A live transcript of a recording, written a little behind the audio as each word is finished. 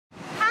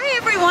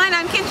everyone.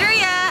 I'm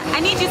Kendria. I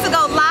need you to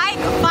go like,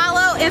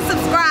 follow, and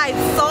subscribe.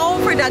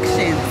 Soul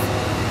Productions.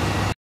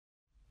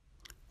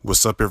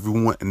 What's up,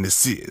 everyone? And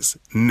this is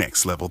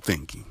Next Level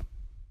Thinking.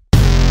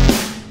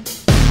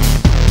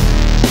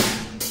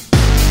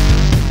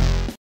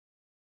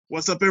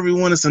 What's up,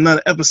 everyone? It's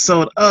another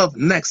episode of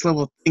Next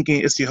Level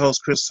Thinking. It's your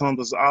host, Chris Holmes,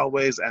 as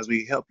always, as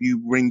we help you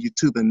bring you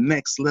to the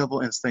next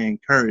level and stay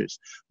encouraged.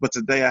 But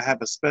today I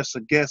have a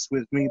special guest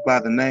with me by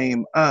the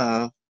name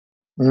of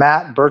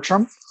Matt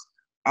Bertram.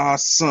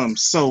 Awesome.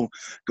 So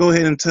go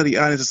ahead and tell the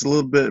audience just a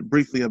little bit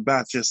briefly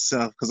about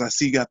yourself, because I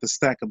see you got the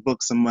stack of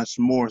books and much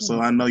more. So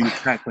I know you're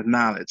packed with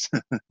knowledge.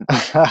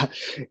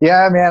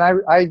 Yeah,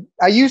 man.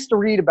 I used to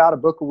read about a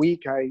book a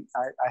week. I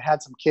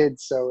had some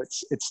kids, so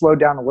it's slowed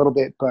down a little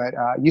bit, but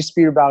used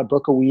to read about a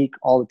book a week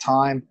all the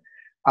time.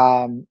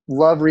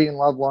 Love reading,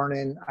 love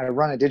learning. I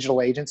run a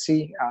digital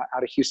agency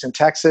out of Houston,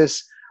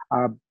 Texas.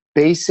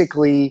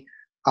 Basically,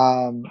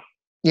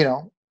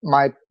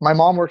 my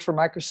mom works for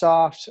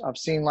Microsoft. I've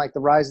seen like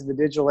the rise of the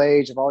digital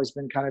age. I've always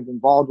been kind of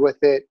involved with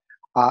it.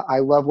 I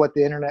love what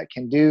the internet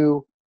can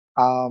do.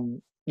 I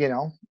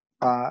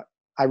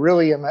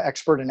really am an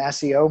expert in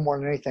SEO more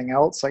than anything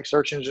else, like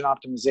search engine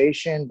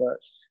optimization, but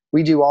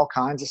we do all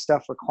kinds of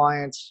stuff for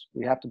clients.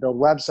 We have to build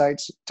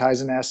websites,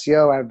 ties into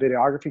SEO. I have a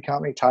videography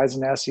company, ties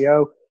into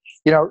SEO.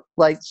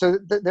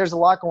 There's a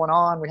lot going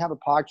on. We have a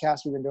podcast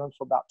we've been doing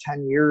for about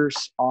 10 years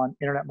on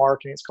internet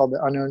marketing. It's called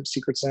The Unknown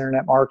Secrets of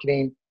Internet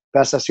Marketing.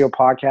 Best SEO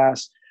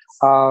podcast.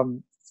 I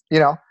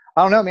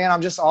don't know, man.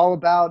 I'm just all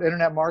about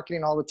internet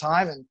marketing all the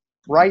time. And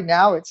right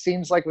now it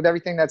seems like with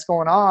everything that's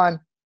going on,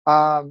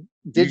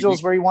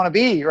 digital's where you want to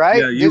be, right?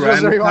 Yeah, you're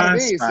digital's right where in you the want time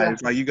to be. side. So.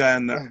 It's like you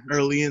got in the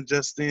early and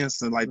just in,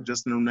 so like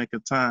just in the nick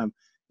of time.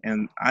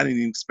 And I didn't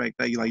even expect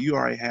that. You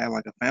already had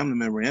like a family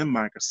member in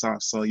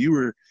Microsoft, so you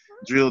were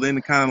drilled in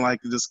to kind of like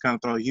just kind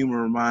of throw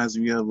humor. Reminds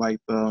me of like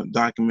the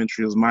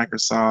documentary of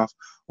Microsoft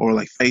or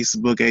like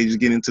Facebook. Age, you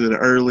get into it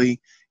early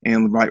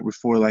and right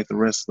before like the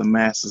rest of the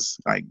masses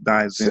like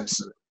dives in.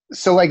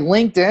 So like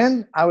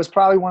LinkedIn, I was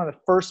probably one of the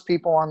first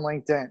people on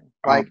LinkedIn.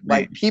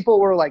 Like people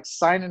were like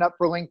signing up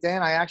for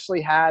LinkedIn. I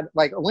actually had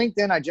like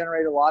LinkedIn, I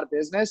generated a lot of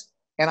business,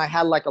 and I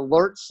had like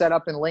alerts set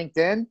up in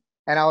LinkedIn.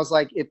 And I was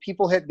like, if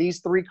people hit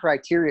these 3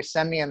 criteria,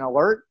 send me an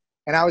alert.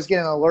 And I was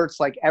getting alerts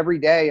like every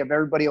day of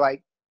everybody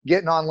like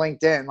getting on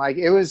LinkedIn. Like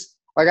it was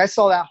like, I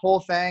saw that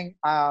whole thing.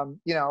 I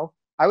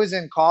was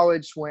in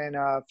college when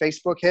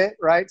Facebook hit,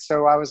 right?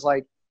 So I was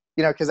like,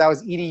 because I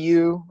was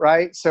EDU,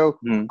 right? So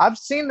I've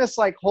seen this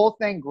like whole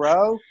thing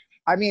grow.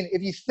 I mean,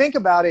 if you think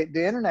about it,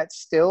 the internet's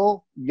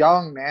still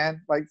young,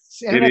 man. Like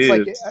internet's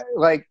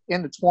like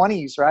in the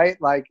 20s, right?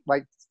 Like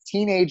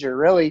teenager,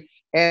 really.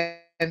 And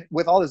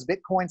with all this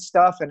Bitcoin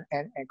stuff and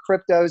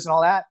cryptos and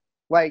all that,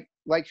 like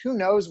who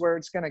knows where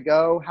it's going to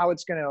go, how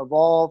it's going to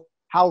evolve,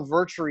 how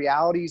virtual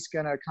reality is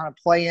going to kind of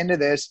play into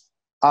this,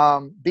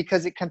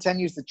 because it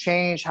continues to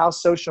change, how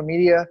social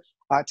media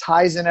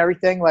ties in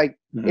everything. Like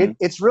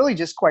it's really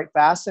just quite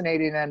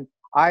fascinating. And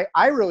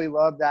I really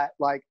love that.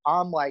 Like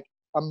I'm like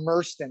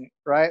immersed in it,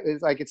 right?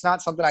 It's like, it's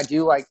not something I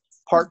do like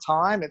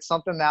part-time. It's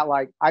something that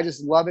like, I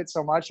just love it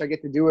so much. I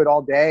get to do it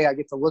all day. I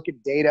get to look at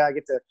data. I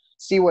get to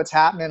see what's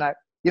happening.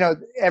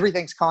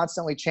 Everything's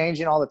constantly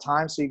changing all the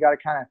time. So you got to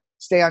kind of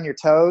stay on your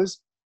toes.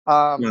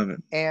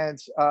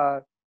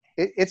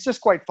 It's just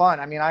quite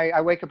fun. I mean,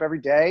 I wake up every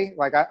day.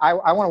 Like I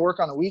want to work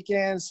on the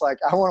weekends. Like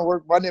I want to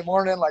work Monday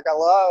morning. Like I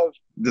love.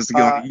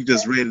 You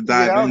just ready to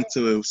dive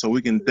into it, so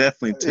we can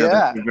definitely tell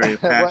that you're very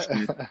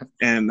passionate,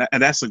 and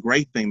that's a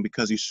great thing,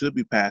 because you should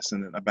be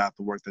passionate about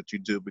the work that you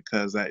do,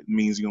 because that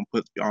means you're gonna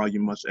put all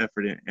your much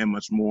effort in and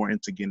much more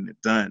into getting it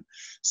done.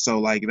 So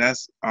like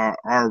that's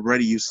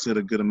already you said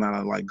a good amount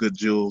of like good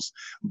jewels,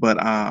 but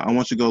I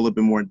want you to go a little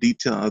bit more in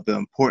detail of the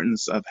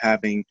importance of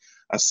having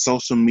a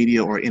social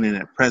media or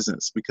internet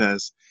presence,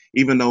 because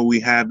even though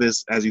we have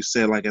this, as you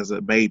said, like as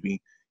a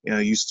baby,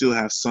 you still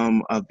have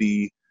some of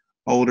the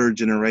older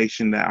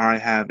generation that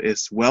already have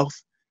its wealth,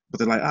 but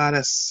they're like,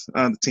 that's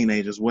the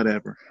teenagers,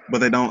 whatever. But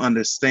they don't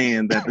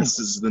understand that this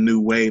is the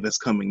new wave that's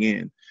coming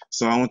in.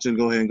 So I want you to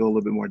go ahead and go a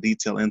little bit more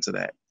detail into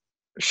that.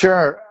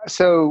 Sure.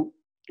 So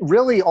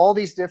really all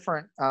these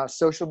different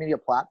social media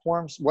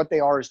platforms, what they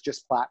are is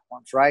just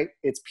platforms, right?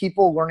 It's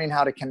people learning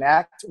how to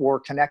connect or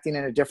connecting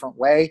in a different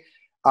way.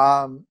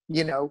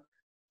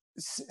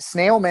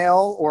 Snail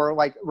mail, or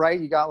like, right,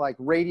 you got like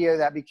radio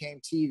that became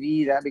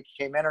TV, that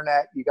became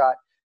internet. You got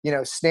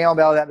snail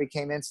mail that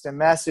became instant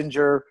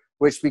messenger,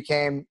 which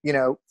became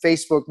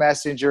Facebook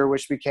Messenger,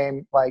 which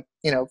became like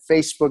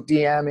Facebook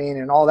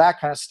DMing and all that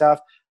kind of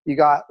stuff. You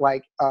got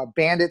like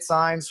bandit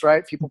signs,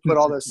 right? People put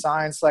all those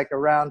signs like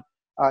around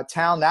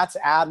town. That's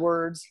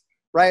AdWords,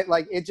 right?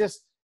 Like it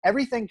just,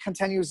 everything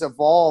continues to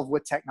evolve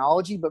with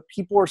technology, but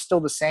people are still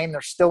the same.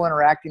 They're still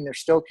interacting. They're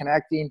still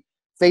connecting.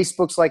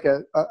 Facebook's like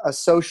a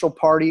social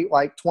party,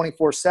 like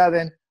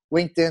 24/7.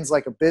 LinkedIn's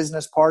like a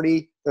business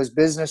party. Those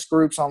business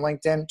groups on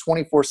LinkedIn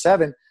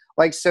 24/7.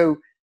 Like, so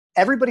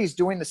everybody's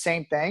doing the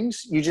same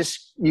things.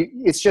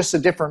 It's just a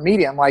different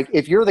medium. Like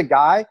if you're the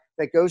guy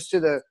that goes to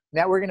the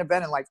networking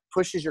event and like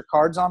pushes your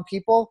cards on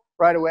people,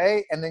 right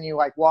away. And then you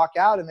like walk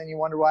out and then you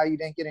wonder why you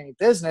didn't get any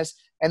business.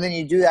 And then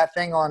you do that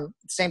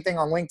same thing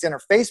on LinkedIn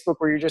or Facebook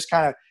where you're just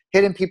kind of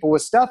hitting people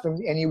with stuff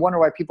and you wonder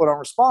why people don't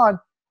respond.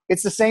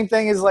 It's the same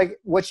thing as like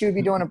what you'd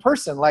be doing in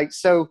person. Like,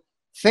 so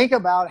think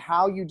about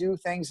how you do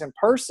things in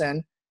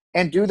person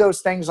and do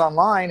those things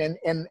online.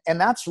 And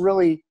that's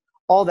really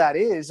all that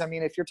is. I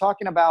mean, if you're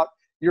talking about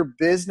your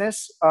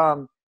business,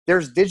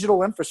 there's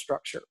digital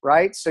infrastructure,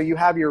 right? So you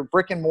have your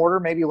brick and mortar,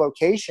 maybe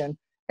location,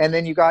 and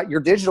then you got your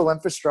digital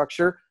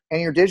infrastructure,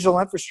 and your digital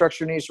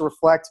infrastructure needs to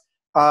reflect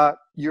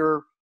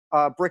your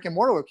brick and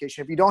mortar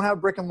location. If you don't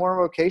have brick and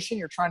mortar location,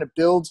 you're trying to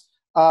build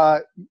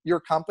your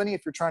company.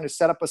 If you're trying to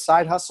set up a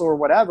side hustle or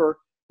whatever,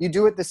 you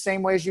do it the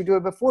same way as you do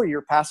it before.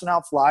 You're passing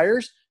out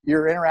flyers,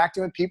 you're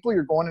interacting with people,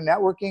 you're going to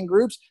networking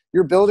groups,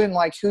 you're building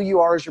like who you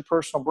are as your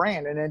personal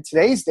brand. And in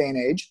today's day and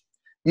age,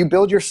 you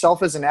build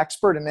yourself as an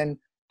expert and then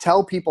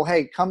tell people,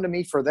 hey, come to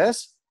me for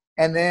this.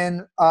 And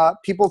then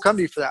people come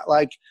to you for that.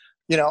 Like,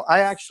 you know, I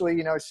actually,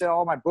 you know, said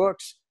all my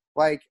books,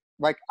 like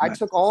I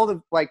took all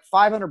the like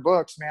 500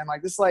 books, man,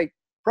 like this, like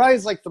probably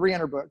is like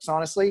 300 books,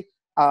 honestly.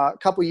 A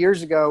couple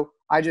years ago,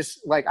 I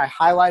just like, I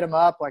highlight them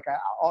up. Like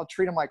I'll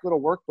treat them like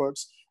little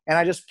workbooks. And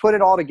I just put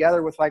it all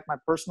together with like my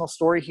personal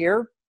story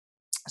here.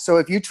 So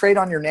if you trade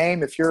on your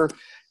name, if you're,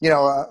 you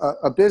know,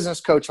 a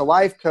business coach, a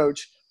life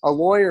coach, a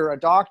lawyer, a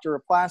doctor, a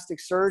plastic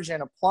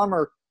surgeon, a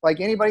plumber, like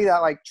anybody that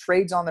like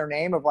trades on their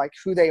name of like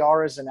who they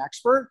are as an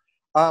expert,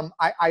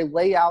 I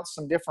lay out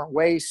some different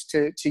ways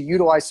to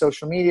utilize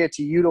social media,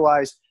 to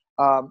utilize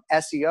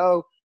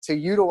SEO, to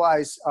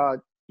utilize,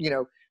 you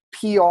know,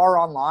 PR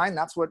online.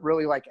 That's what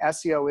really like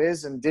SEO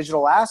is, and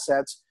digital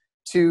assets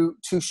to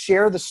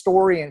share the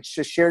story and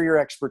to share your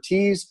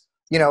expertise.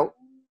 You know,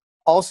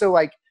 also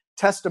like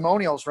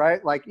testimonials,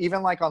 right? Like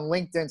even like on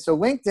LinkedIn. So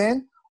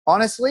LinkedIn,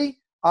 honestly,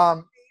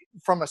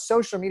 from a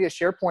social media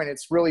share point,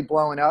 it's really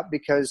blowing up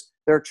because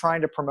they're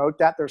trying to promote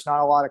that. There's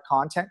not a lot of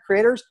content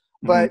creators,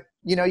 but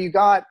you know, you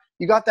got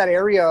that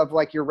area of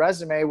like your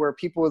resume where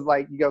people would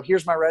like, you go,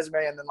 here's my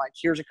resume. And then like,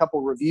 here's a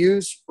couple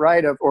reviews,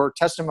 right? Or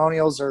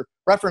testimonials or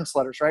reference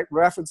letters, right?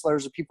 Reference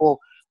letters that people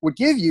would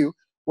give you.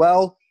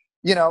 Well,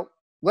 you know,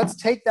 let's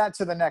take that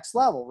to the next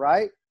level,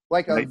 right?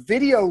 Like a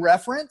video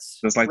reference,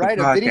 just like right?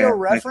 Podcast, a video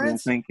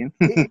reference thinking.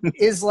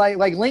 is like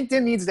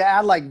LinkedIn needs to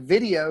add like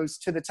videos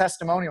to the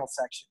testimonial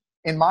section,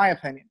 in my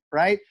opinion,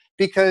 right?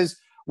 Because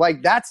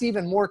like that's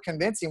even more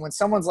convincing when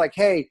someone's like,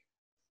 hey,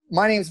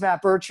 my name's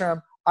Matt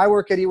Bertram. I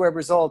work at eWeb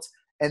Results,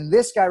 and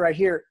this guy right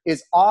here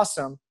is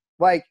awesome.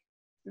 Like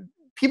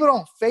people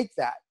don't fake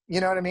that.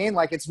 You know what I mean?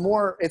 Like it's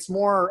more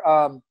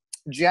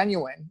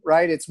genuine,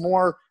 right? It's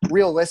more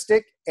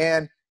realistic,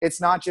 and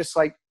it's not just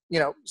like, you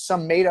know,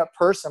 some made up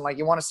person. Like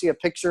you want to see a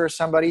picture of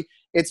somebody.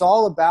 It's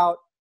all about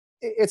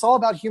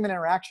human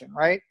interaction,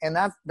 right? And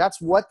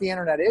that's what the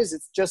internet is.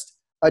 It's just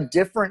a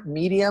different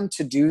medium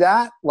to do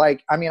that.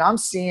 Like, I mean, I'm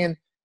seeing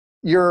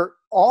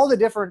all the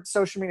different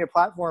social media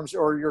platforms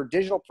or your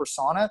digital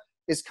persona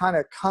is kind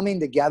of coming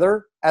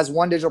together as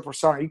one digital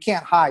persona. You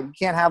can't hide. You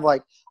can't have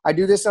like, I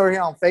do this over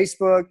here on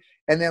Facebook,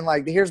 and then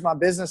like, here's my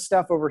business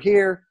stuff over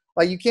here.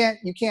 Like you can't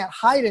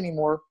hide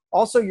anymore.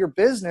 Also your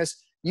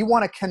business, you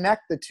want to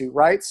connect the two,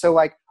 right? So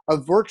like a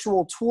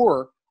virtual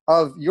tour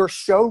of your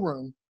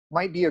showroom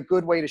might be a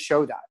good way to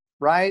show that,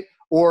 right?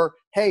 Or,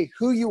 hey,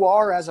 who you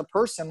are as a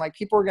person, like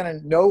people are going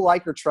to know,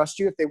 like, or trust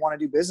you if they want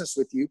to do business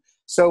with you.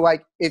 So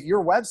like if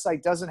your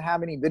website doesn't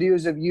have any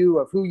videos of you,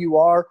 of who you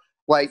are,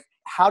 like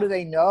how do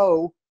they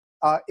know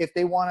if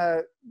they want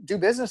to do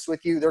business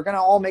with you? They're going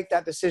to all make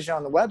that decision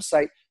on the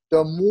website.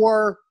 The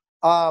more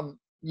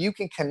you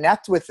can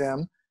connect with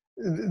them,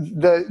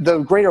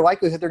 the greater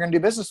likelihood they're going to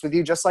do business with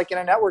you, just like in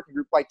a networking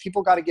group. Like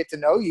people got to get to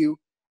know you.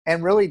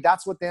 And really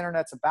that's what the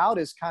internet's about,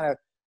 is kind of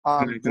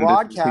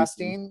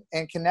broadcasting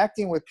and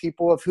connecting with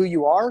people of who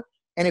you are.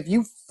 And if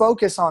you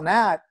focus on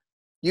that,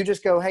 you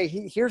just go, hey,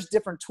 here's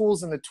different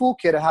tools in the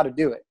toolkit of how to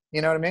do it.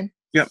 You know what I mean?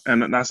 Yep,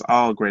 and that's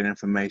all great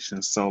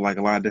information. So like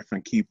a lot of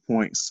different key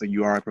points. So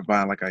you already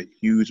provide like a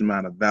huge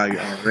amount of value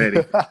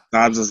already. So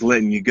I'm just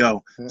letting you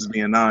go, just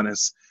being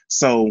honest.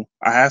 So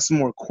I have some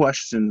more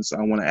questions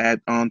I want to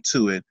add on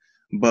to it.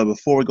 But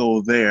before we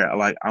go there,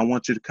 like I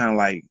want you to kind of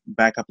like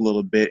back up a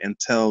little bit and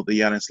tell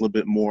the audience a little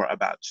bit more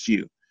about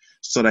you,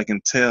 so they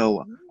can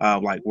tell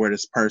like where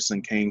this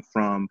person came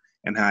from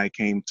and how he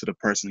came to the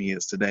person he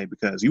is today,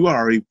 because you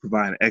already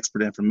provide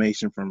expert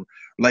information from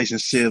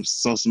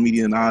relationships, social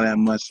media, and all that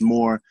much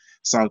more.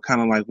 So I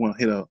kind of like want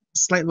to hit a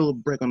slight little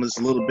break on this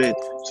a little bit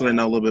so they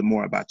know a little bit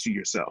more about you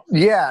yourself.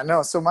 Yeah,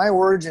 no. So my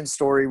origin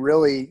story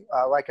really,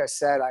 like I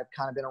said, I've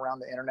kind of been around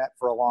the internet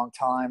for a long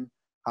time,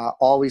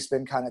 always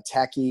been kind of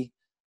techie.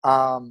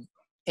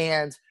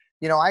 And,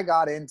 you know, I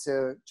got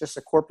into just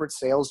a corporate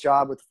sales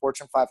job with the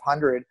Fortune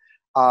 500.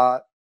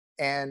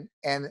 And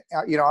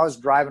you know, I was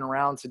driving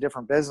around to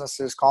different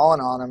businesses,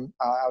 calling on them.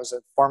 I was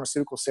a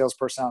pharmaceutical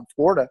salesperson out in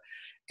Florida.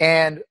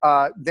 And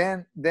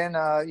then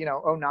you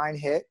know, 2009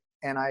 hit,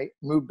 and I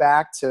moved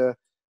back to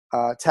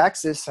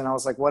Texas, and I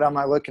was like, what am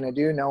I looking to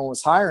do? No one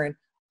was hiring.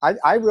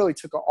 I really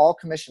took an all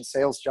commission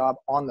sales job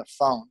on the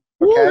phone.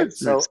 Okay.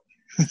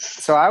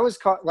 So I was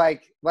caught I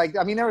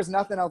mean, there was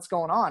nothing else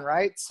going on.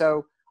 Right.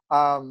 So,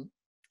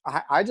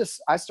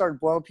 I started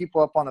blowing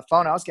people up on the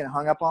phone. I was getting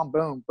hung up on,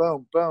 boom,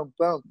 boom, boom,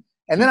 boom.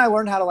 And then I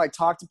learned how to like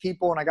talk to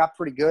people, and I got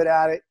pretty good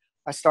at it.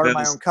 I started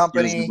my own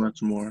company.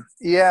 Much more.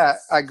 Yeah.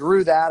 I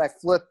grew that. I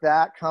flipped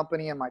that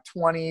company in my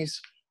 20s.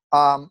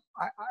 I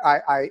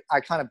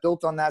kind of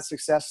built on that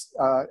success.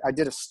 I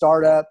did a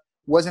startup,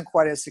 wasn't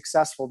quite as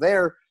successful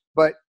there,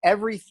 but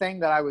everything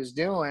that I was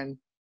doing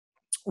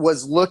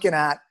was looking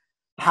at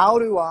how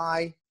do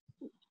I,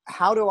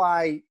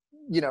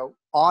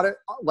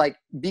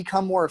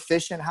 become more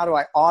efficient? How do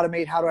I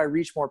automate? How do I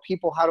reach more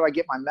people? How do I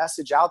get my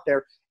message out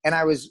there? And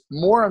I was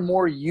more and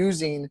more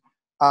using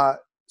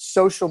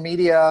social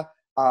media,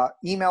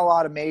 email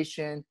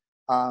automation,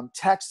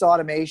 text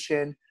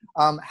automation.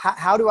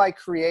 How do I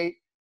create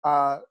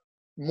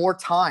more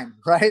time,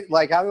 right?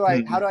 Like, how do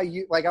I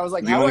use, like, I was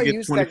like, how do I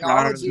use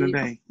technology?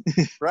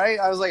 Right.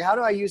 I was like, how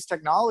do I use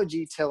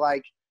technology to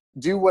like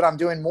do what I'm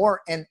doing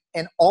more? And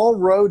all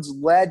roads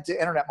led to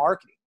internet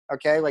marketing.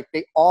 Okay. Like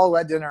they all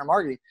led to internet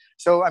marketing.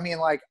 So, I mean,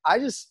 like, I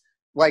just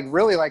like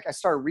really, like I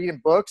started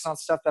reading books on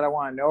stuff that I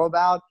want to know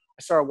about.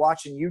 I started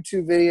watching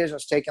YouTube videos. I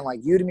was taking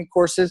like Udemy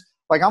courses.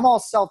 Like I'm all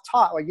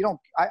self-taught. Like,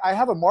 I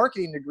have a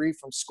marketing degree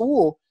from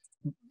school.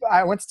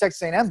 I went to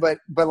Texas A&M, but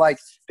like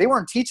they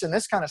weren't teaching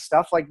this kind of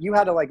stuff. Like you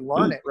had to like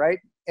learn it. Right.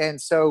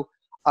 And so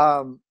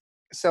I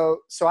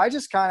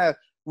just kind of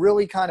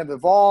really kind of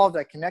evolved.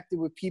 I connected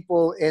with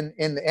people in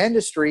the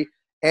industry,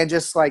 and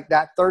just like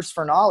that thirst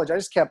for knowledge, I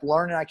just kept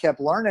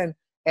learning.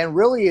 And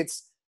really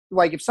it's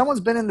like, if someone's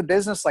been in the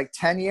business like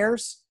 10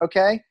 years,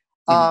 okay.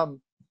 And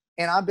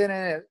I've been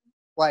in it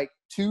like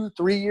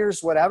 2-3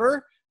 years,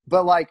 whatever,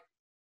 but like,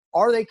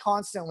 are they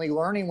constantly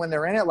learning when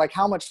they're in it? Like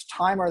how much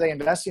time are they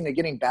investing to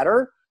getting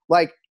better?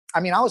 Like, I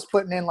mean, I was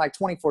putting in like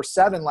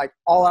 24/7, like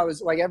all I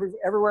was like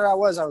everywhere I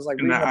was like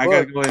reading a book. I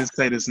gotta go ahead and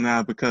say this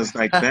now, because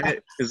like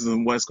that is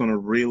what's going to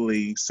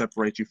really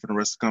separate you from the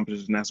rest of the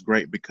competition. And that's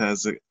great,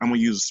 because I'm going to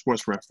use a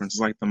sports reference.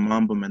 It's like the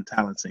Mamba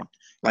mentality.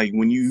 Like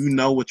when you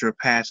know what your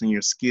passion,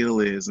 your skill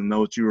is, and know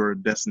what you are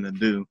destined to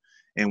do.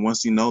 And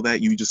once you know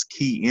that, you just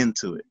key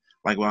into it.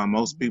 Like while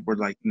most people are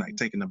like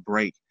taking a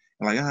break,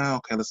 like, oh,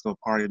 okay, let's go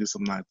party or do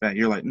something like that.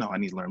 You're like, no, I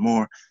need to learn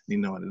more. I need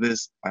to know what it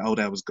is. Like, oh,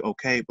 that was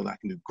okay, but I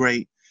can do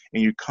great.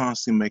 And you're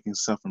constantly making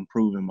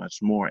self-improving much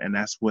more. And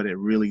that's what it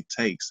really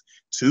takes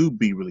to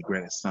be really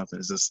great at something,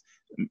 is just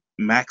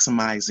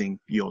maximizing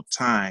your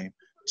time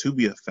to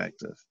be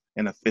effective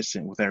and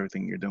efficient with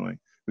everything you're doing.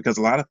 Because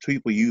a lot of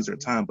people use their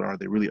time, but are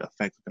they really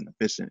effective and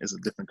efficient is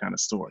a different kind of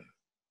story.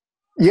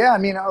 Yeah. I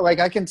mean, like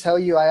I can tell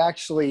you, I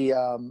actually,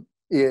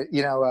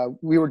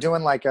 we were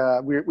doing like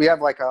we have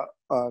like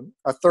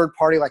a third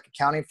party, like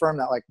accounting firm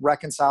that like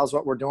reconciles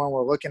what we're doing.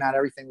 We're looking at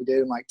everything we did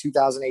in like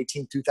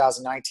 2018,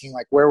 2019,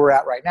 like where we're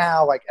at right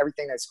now, like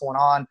everything that's going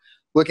on,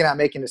 looking at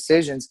making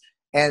decisions.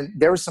 And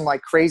there was some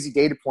like crazy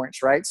data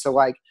points, right? So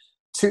like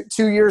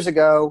two years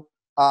ago,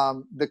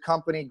 the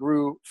company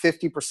grew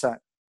 50%.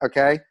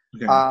 Okay.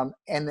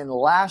 And then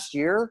last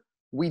year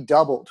we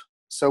doubled.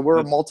 So we're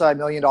a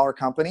multi-million-dollar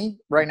company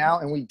right now,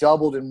 and we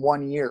doubled in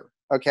 1 year.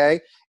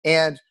 Okay.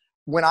 And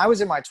when I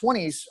was in my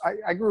 20s,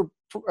 I grew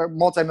a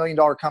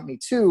multi-million-dollar company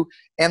too.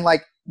 And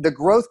like the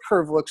growth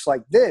curve looks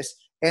like this.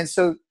 And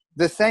so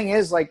the thing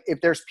is, like,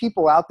 if there's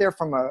people out there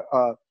from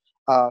a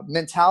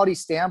mentality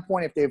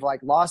standpoint, if they've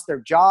like lost their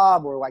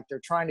job, or like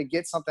they're trying to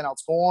get something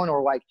else going,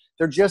 or like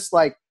they're just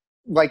like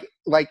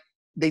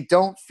they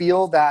don't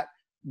feel that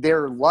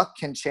their luck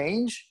can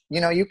change,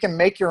 you can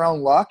make your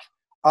own luck.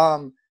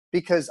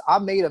 Because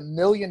I've made $1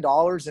 million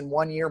in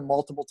 1 year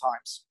multiple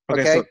times.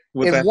 Okay.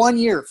 So in 1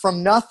 year,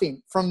 from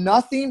nothing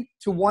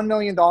to $1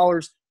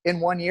 million in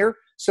 1 year.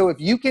 So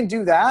if you can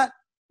do that,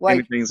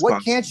 like, what possible.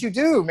 Can't you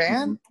do,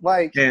 man? Mm-hmm.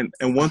 Like, and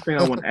one thing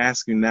I want to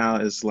ask you now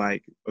is,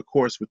 like, of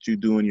course, what you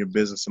do in your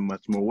business and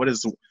much more, what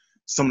is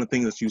some of the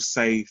things that you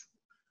say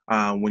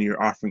when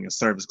you're offering your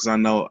service? Because I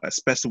know,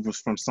 especially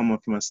from someone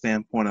from a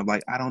standpoint of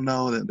like, I don't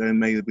know, that there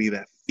may be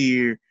that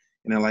fear,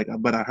 and they're like,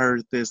 but I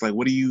heard this. Like,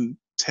 what do you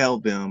tell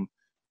them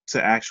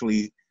to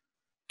actually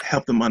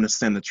help them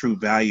understand the true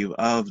value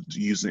of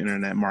using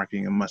internet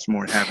marketing and much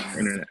more having the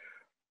internet?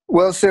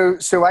 Well,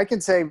 so I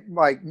can say,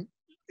 like,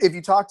 if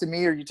you talk to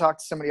me or you talk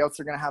to somebody else,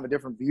 they're going to have a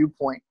different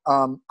viewpoint.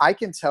 I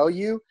can tell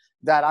you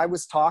that I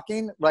was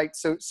talking like,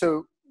 so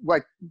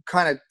like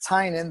kind of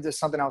tying into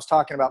something I was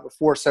talking about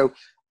before. So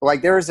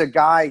like, there is a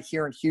guy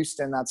here in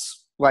Houston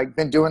that's like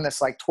been doing this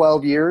like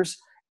 12 years.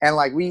 And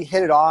like, we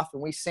hit it off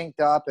and we synced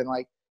up, and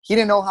like, he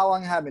didn't know how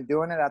long I had been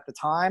doing it at the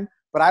time,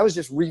 but I was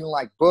just reading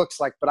like books,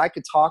 like, but I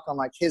could talk on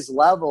like his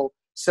level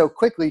so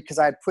quickly because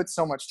I had put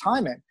so much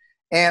time in.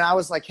 And I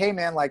was like, hey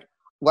man, like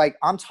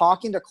I'm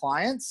talking to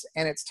clients,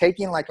 and it's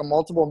taking like a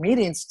multiple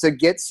meetings to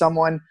get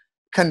someone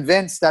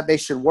convinced that they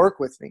should work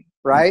with me.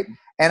 Right. Mm-hmm.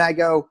 And I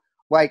go,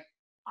 like,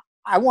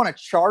 I want to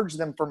charge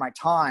them for my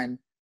time,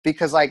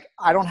 because like,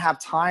 I don't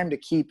have time to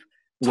keep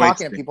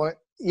talking to people.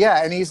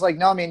 Yeah. And he's like,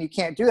 no, man, you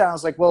can't do that. I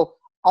was like, well,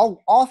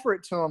 I'll offer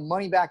it to him,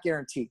 money back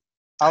guarantee.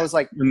 I was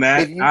like, and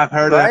that I've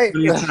heard that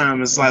many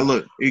times. It's like,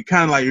 look, it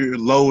kind of like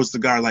lowers the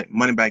guard, like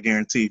money back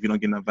guarantee if you don't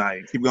get enough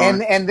value. Keep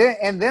going. And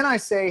then I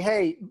say,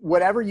 hey,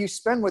 whatever you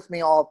spend with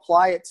me, I'll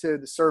apply it to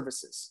the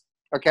services.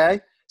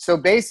 Okay. So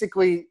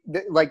basically,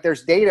 like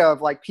there's data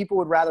of like people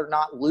would rather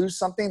not lose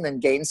something than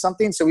gain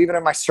something. So even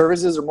if my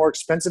services are more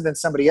expensive than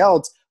somebody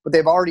else, but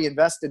they've already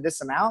invested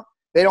this amount,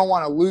 they don't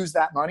want to lose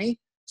that money.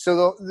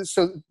 So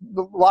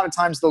a lot of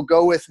times they'll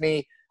go with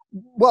me.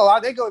 Well,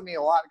 they go with me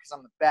a lot because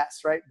I'm the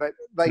best, right? But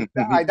like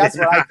that's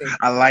what I think.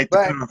 I like the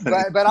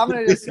confidence. But I'm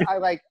gonna just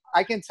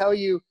I can tell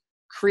you,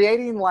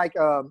 creating like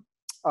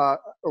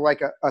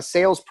a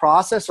sales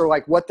process or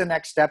like what the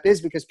next step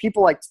is, because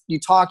people like you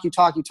talk.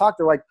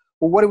 They're like,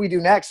 well, what do we do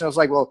next? And I was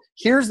like, well,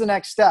 here's the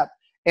next step.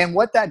 And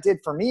what that did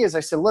for me is I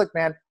said, look,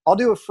 man, I'll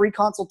do a free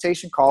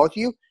consultation call with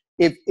you.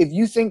 If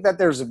you think that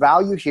there's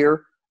value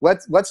here,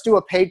 let's do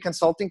a paid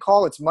consulting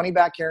call. It's money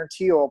back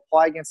guarantee. It'll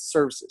apply against the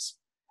services.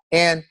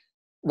 And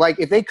like,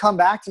 if they come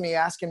back to me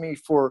asking me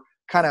for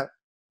kind of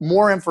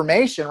more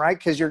information, right?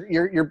 Because you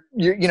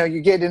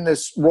get in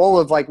this role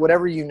of like,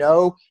 whatever,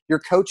 you're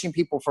coaching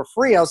people for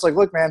free. I was like,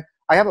 look, man,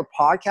 I have a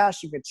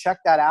podcast. You can check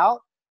that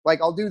out.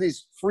 Like, I'll do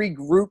these free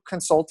group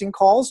consulting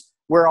calls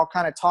where I'll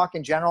kind of talk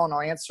in general and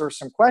I'll answer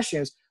some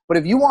questions. But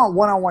if you want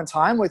one-on-one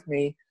time with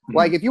me,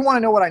 like if you want to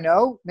know what I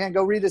know, man,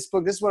 go read this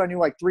book. This is what I knew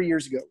like 3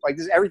 years ago. Like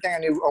this is everything I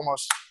knew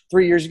almost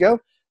 3 years ago.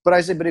 But I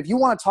said, but if you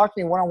want to talk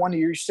to me one-on-one to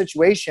your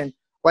situation,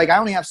 like I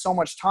only have so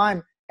much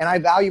time and I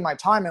value my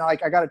time and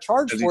like I got to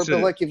charge for it.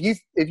 But like if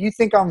you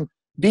think I'm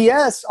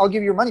BS, I'll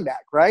give you your money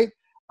back, right?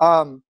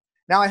 Now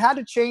I had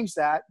to change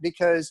that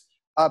because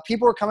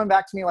people were coming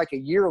back to me like a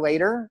year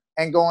later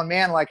and going,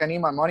 man, like I need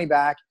my money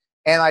back.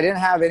 And I didn't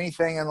have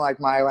anything in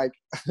like my like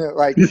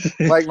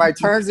my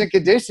terms and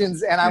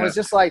conditions. And I was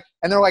just like,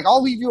 and they're like,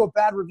 I'll leave you a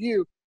bad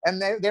review.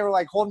 And they were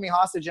like holding me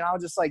hostage and I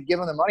was just like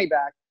giving the money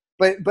back.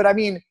 But I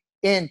mean,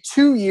 in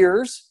 2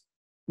 years,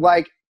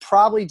 like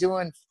probably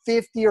doing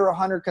 50 or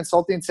 100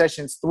 consulting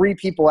sessions, 3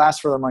 people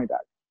asked for their money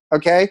back.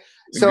 Okay.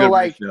 So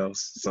like,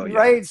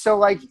 right. So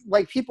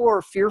like people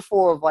are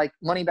fearful of like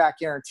money back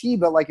guarantee,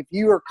 but like if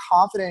you are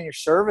confident in your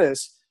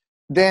service,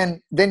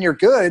 then you're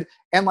good.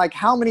 And like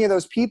how many of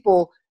those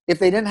people, if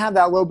they didn't have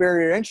that low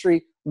barrier to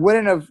entry,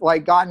 wouldn't have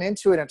like gotten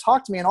into it and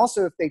talked to me. And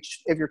also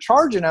if you're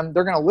charging them,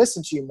 they're going to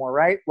listen to you more,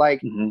 right?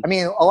 Like, I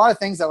mean, a lot of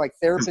things that like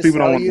therapists people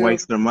don't want to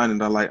waste their money.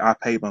 They're like, I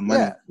paid my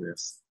money for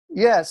this.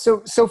 Yeah.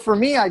 So for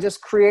me, I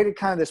just created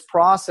kind of this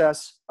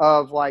process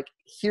of like,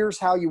 here's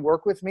how you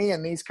work with me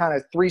and these kind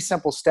of 3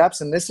 simple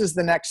steps. And this is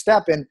the next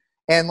step.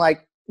 And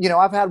like,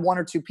 I've had 1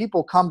 or 2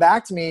 people come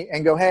back to me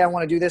and go, hey, I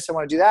want to do this. I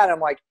want to do that. And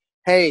I'm like,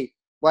 hey,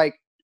 like,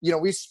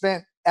 we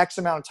spent X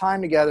amount of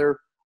time together.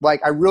 Like,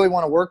 I really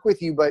want to work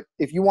with you, but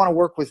if you want to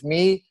work with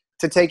me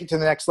to take it to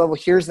the next level,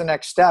 here's the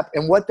next step.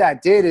 And what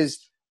that did is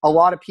a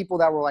lot of people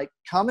that were like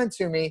coming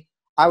to me,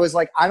 I was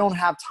like, I don't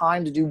have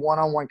time to do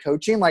one-on-one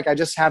coaching. Like I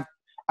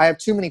have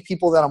too many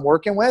people that I'm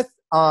working with.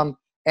 And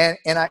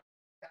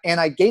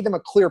I gave them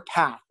a clear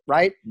path.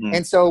 Right.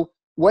 And so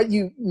what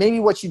you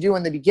do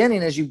in the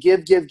beginning is you give,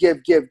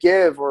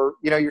 or,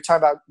 you're talking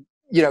about,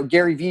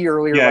 Gary Vee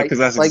earlier. Yeah, because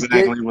that's like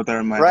exactly what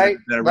they're right.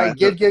 Like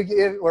give,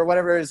 or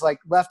whatever is like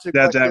left hook,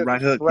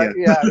 right hook. Right,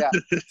 yeah.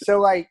 So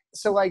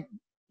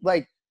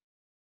like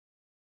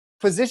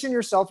position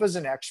yourself as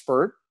an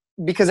expert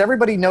because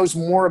everybody knows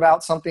more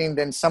about something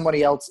than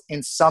somebody else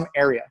in some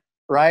area,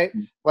 right?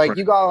 Like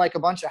you got like a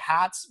bunch of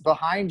hats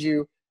behind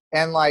you,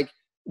 and like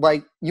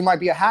you might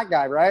be a hat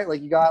guy, right?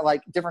 Like you got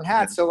like different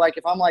hats. So like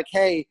if I'm like,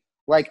 hey,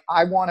 like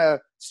I want to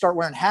start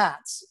wearing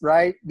hats,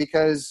 right?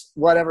 Because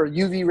whatever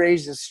UV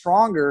rays is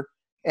stronger.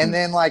 And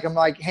then like, I'm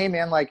like, hey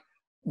man, like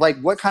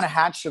what kind of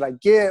hat should I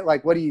get?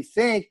 Like, what do you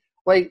think?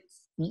 Like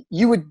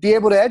you would be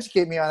able to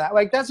educate me on that.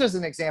 Like, that's just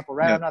an example,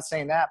 right? Yeah. I'm not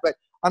saying that, but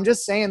I'm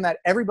just saying that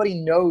everybody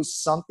knows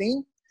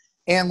something.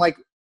 And like,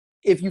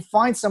 if you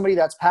find somebody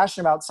that's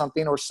passionate about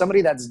something or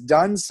somebody that's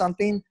done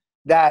something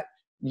that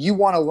you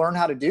want to learn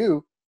how to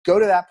do, go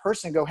to that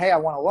person and go, hey, I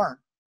want to learn.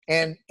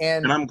 And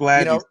I'm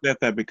glad you said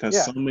that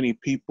because so many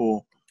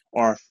people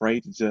are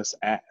afraid to just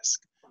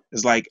ask.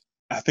 It's like,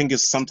 I think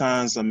it's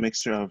sometimes a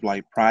mixture of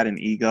like pride and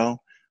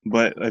ego.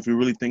 But if you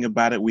really think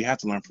about it, we have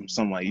to learn from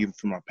someone, either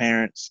from our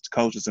parents,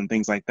 coaches, and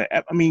things like that.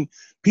 I mean,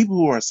 people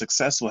who are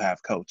successful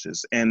have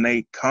coaches, and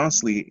they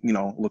constantly,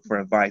 look for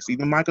advice.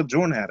 Even Michael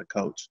Jordan had a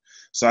coach.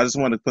 So I just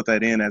wanted to put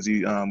that in as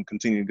you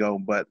continue to go.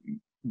 But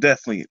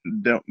definitely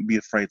don't be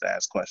afraid to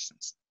ask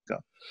questions. Go.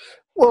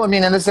 Well, I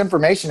mean, in this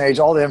information age,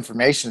 all the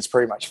information is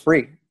pretty much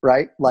free,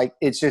 right? Like,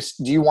 it's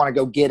just, do you want to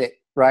go get it,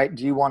 right?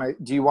 Do you want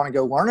to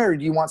go learn it, or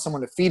do you want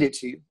someone to feed it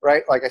to you,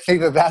 right? Like, I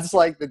think that's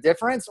like the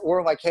difference.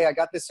 Or like, hey, I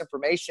got this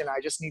information,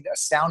 I just need a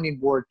sounding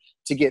board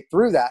to get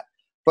through that.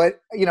 But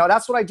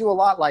that's what I do a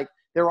lot. Like,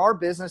 there are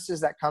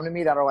businesses that come to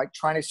me that are like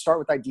trying to start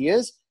with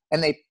ideas,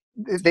 and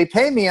they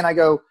pay me, and I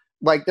go,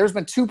 like, there's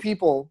been 2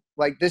 people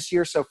like this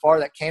year so far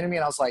that came to me,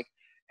 and I was like,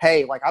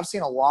 hey, like, I've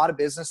seen a lot of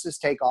businesses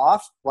take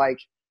off. Like,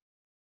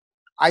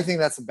 I think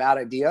that's a bad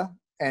idea,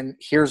 and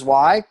here's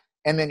why.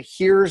 And then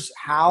here's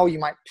how you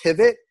might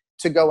pivot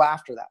to go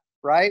after that.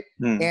 right?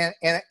 And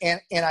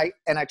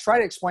I try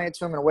to explain it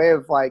to him in a way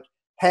of like,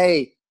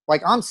 hey,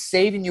 like I'm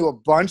saving you a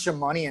bunch of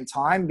money and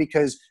time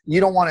because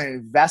you don't want to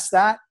invest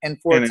that and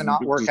for it to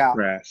not work out.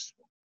 Crash.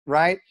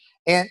 Right.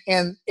 And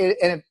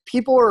if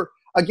people are,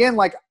 again,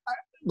 like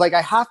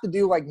I have to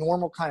do like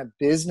normal kind of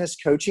business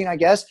coaching, I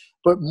guess,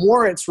 but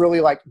more it's really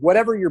like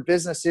whatever your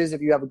business is, if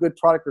you have a good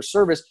product or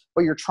service,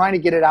 but you're trying to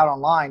get it out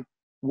online,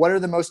 what are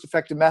the most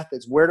effective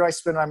methods? Where do I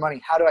spend my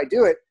money? How do I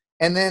do it?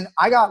 And then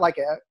I got I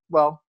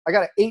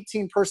got an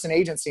 18-person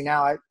agency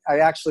now. I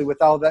actually,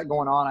 with all that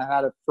going on, I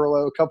had to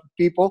furlough a couple of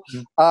people.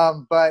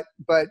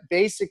 But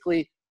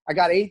basically I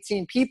got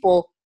 18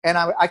 people and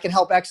I can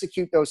help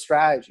execute those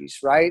strategies.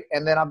 Right.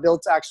 And then I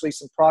built actually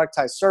some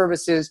productized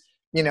services,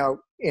 you know,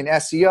 in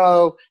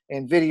SEO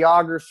and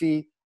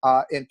videography,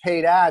 in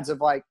paid ads of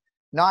like,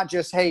 not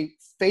just, hey,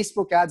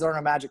 Facebook ads aren't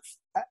a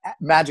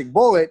magic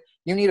bullet.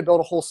 You need to build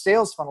a whole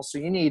sales funnel. So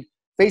you need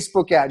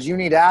Facebook ads, you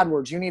need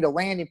AdWords, you need a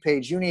landing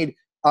page, you need,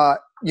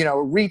 you know,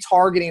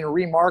 retargeting or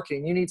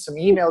remarketing, you need some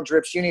email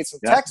drips, you need some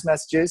text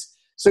messages.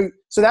 So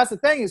that's the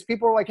thing is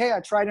people are like, hey, I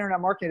tried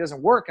internet marketing, it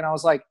doesn't work. And I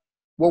was like,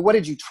 well, what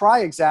did you try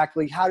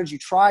exactly? How did you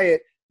try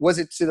it? Was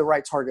it to the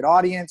right target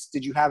audience?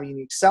 Did you have a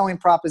unique selling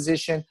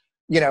proposition?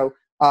 You know,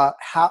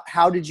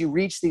 how did you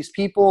reach these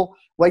people?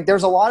 Like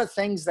there's a lot of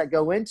things that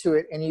go into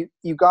it, and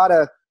you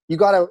gotta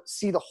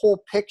see the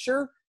whole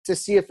picture to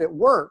see if it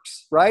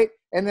works, right?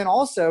 And then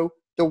also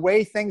the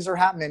way things are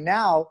happening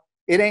now,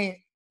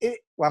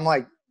 I'm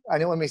like,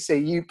 let me say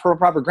you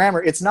proper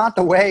grammar. It's not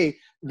the way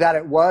that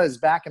it was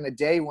back in the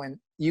day when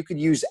you could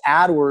use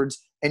AdWords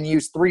and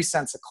use 3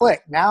 cents a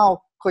click.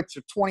 Now clicks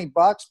are $20,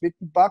 $50,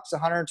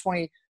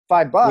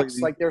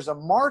 $125. Like there's a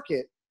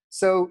market.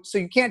 So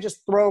you can't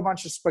just throw a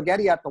bunch of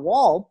spaghetti at the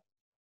wall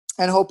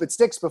and hope it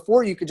sticks.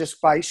 Before you could just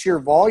by sheer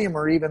volume,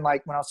 or even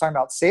like when I was talking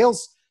about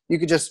sales, you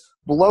could just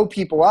blow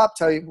people up,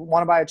 tell you,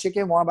 want to buy a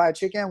chicken, want to buy a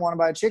chicken, want to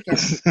buy a chicken.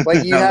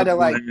 Like you had to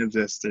like,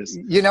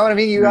 you know what I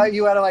mean? You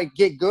had to like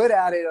get good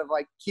at it of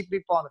like keep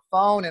people on the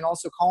phone and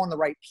also calling the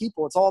right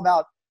people. It's all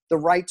about the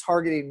right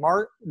targeting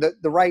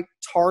the right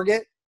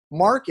target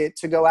market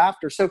to go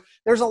after. So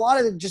there's a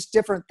lot of just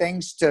different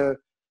things to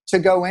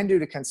go into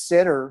to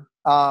consider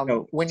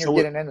when you're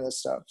getting into this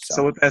stuff.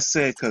 So with that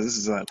said, because this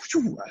is a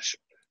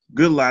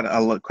good lot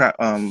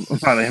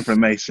of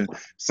information.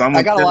 So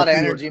I got a lot of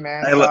energy,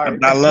 man.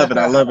 I love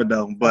it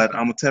though. But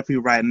I'm gonna tell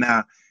you right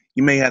now,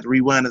 you may have to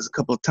rewind this a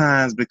couple of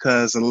times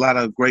because a lot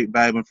of great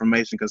valuable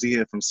information. Because he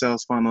had from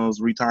sales funnels,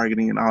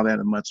 retargeting, and all that,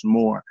 and much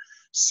more.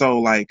 So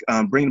like,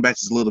 bringing it back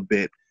just a little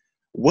bit.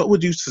 What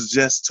would you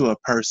suggest to a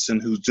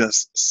person who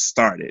just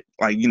started,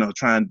 like, you know,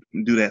 trying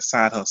to do that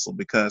side hustle?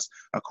 Because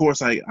of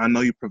course, I know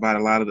you provide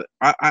a lot of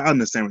I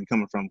understand where you're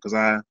coming from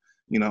because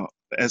you know,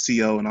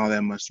 SEO and all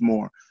that much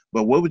more.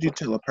 But what would you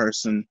tell a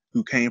person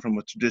who came from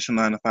a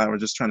traditional 9-to-5 or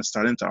just trying to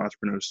start into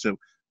entrepreneurship?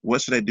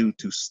 What should they do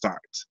to start?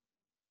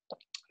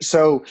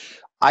 So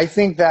I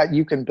think that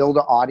you can build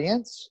an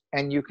audience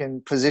and you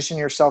can position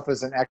yourself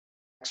as an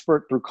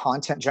expert through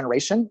content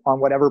generation on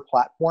whatever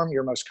platform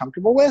you're most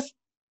comfortable with.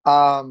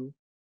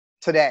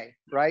 Today,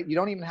 right? You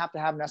don't even have to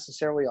have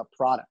necessarily a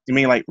product. You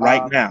mean like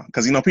right now?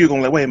 Because, you know, people are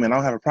going to like, wait a minute, I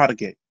don't have a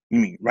product yet. You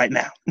mean right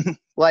now?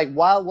 Like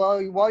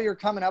while you're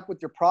coming up with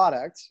your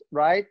product,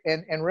 right?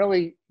 And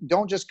really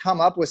don't just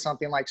come up with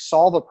something like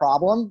solve a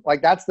problem.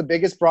 Like that's the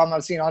biggest problem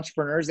I've seen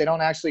entrepreneurs. They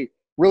don't actually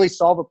really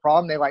solve a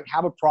problem. They like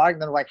have a product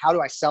and they're like, how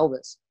do I sell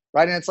this?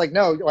 Right? And it's like,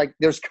 no, like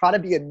there's got to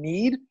be a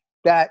need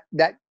that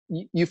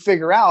you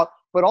figure out,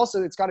 but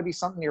also it's got to be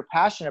something you're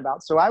passionate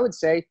about. So I would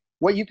say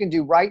what you can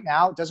do right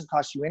now, it doesn't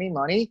cost you any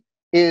money,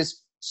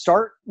 is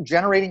start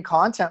generating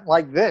content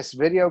like this,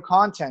 video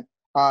content,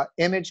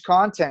 image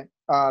content,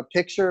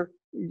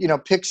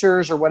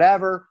 pictures or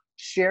whatever,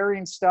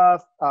 sharing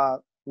stuff,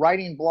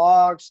 writing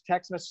blogs,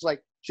 text messages,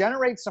 like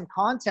generate some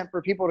content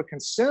for people to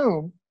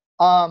consume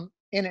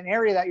in an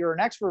area that you're an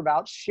expert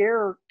about.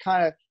 Share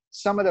kind of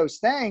some of those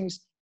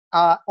things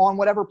on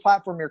whatever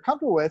platform you're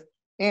comfortable with.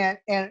 And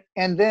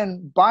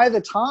then by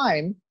the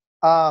time,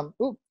 oh,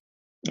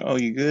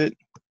 you good?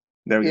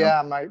 There we go.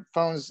 Yeah, my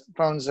phone's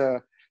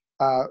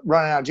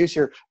running out of juice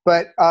here.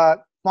 But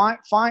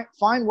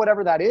find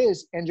whatever that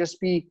is and just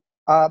be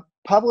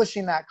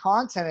publishing that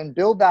content and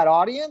build that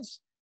audience,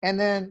 and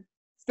then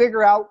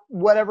figure out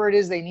whatever it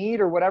is they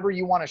need or whatever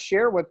you want to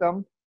share with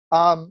them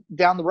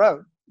down the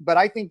road. But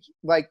I think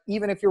like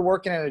even if you're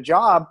working at a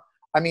job,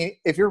 I mean,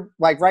 if you're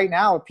like right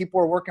now, if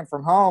people are working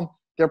from home,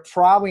 they're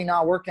probably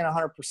not working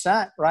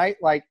 100%, right?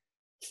 Like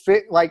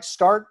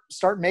start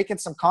making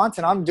some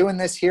content. I'm doing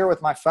this here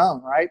with my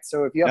phone, right?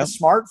 So if you have a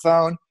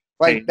smartphone,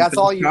 like that's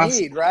all you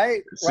need,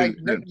 right? Like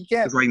you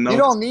can't, you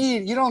don't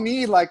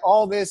need like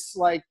all this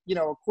like, you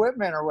know,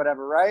 equipment or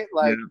whatever, right?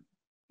 Like,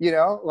 you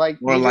know, like,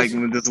 or like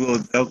this little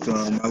joke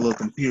on my little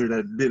computer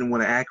that didn't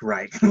want to act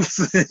right.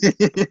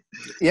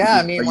 Yeah,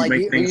 I mean, like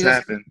make things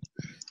happen.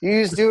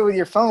 You just do it with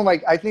your phone.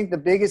 Like, I think the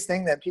biggest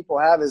thing that people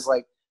have is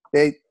like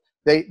they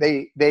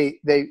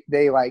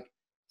like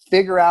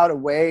figure out a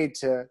way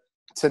to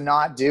to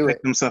not do it.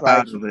 Take themselves like,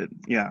 out of it.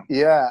 Yeah.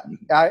 Yeah.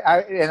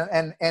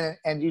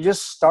 And you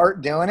just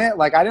start doing it.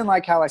 Like, I didn't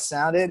like how I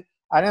sounded.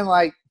 I didn't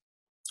like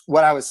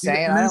what I was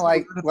saying. I didn't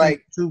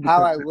like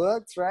how I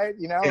looked, right?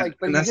 You know, like,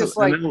 but you just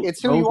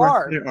it's who you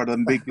are. Right there are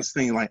the biggest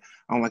thing. Like,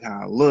 I don't like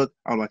how I look.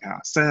 I don't like how I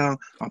sound.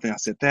 I don't think I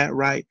said that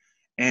right.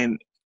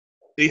 And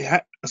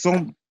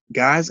some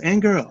guys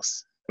and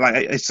girls, like,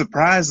 it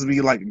surprised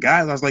me. Like,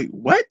 guys, I was like,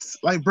 what?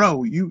 Like,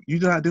 bro, you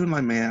not doing,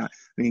 like, man,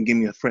 you can give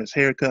me a fresh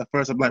haircut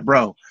first. I'm like,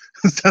 bro,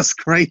 that's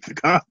great.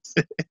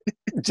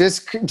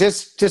 just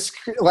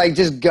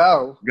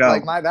go.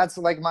 Like, that's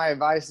like my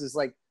advice is,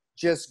 like,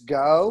 just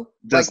go.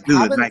 Just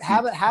like,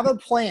 have a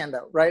plan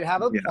though, right?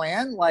 Have a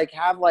plan. Like,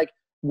 have like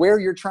where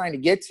you're trying to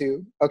get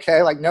to.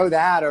 Okay, like, know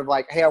that, or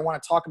like, hey, I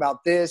want to talk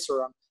about this,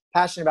 or I'm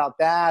passionate about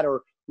that,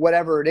 or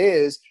whatever it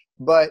is.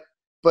 But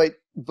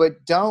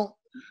don't,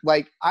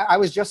 like, I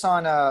was just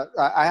on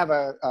I have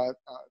a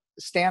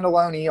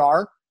standalone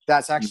ER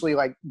that's actually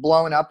like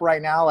blowing up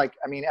right now. Like,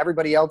 I mean,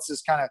 everybody else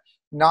is kind of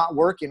not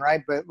working,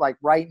 right? But like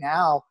right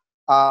now,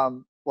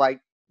 like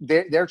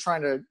they're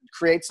trying to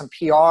create some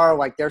PR.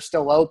 Like, they're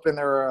still open.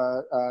 They're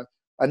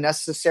a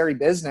necessary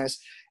business.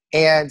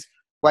 And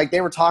like,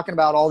 they were talking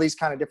about all these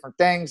kind of different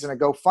things and a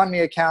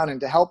GoFundMe account and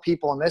to help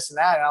people and this and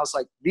that. And I was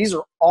like, these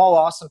are all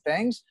awesome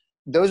things.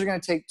 Those are going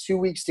to take 2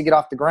 weeks to get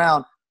off the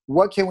ground.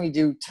 What can we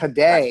do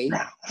today,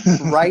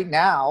 right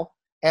now?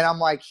 And I'm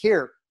like,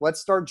 here, let's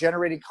start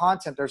generating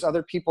content. There's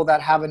other people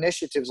that have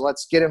initiatives.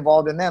 Let's get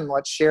involved in them.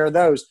 Let's share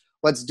those.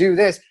 Let's do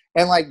this.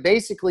 And like,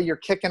 basically you're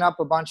kicking up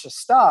a bunch of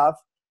stuff,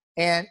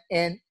 and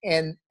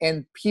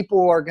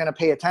people are going to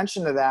pay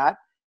attention to that.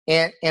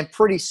 And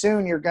pretty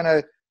soon you're going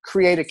to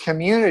create a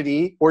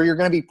community, or you're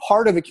going to be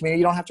part of a community.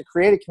 You don't have to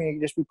create a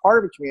community, just be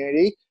part of a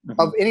community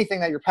of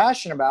anything that you're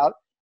passionate about.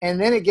 And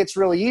then it gets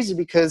really easy,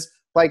 because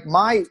like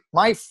my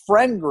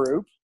friend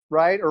group,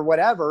 right, or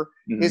whatever,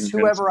 is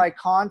whoever I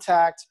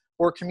contact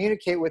or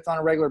communicate with on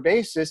a regular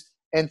basis.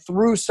 And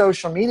through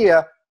social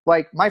media,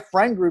 like, my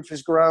friend group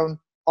has grown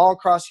all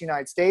across the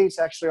United States,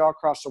 actually all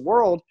across the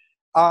world.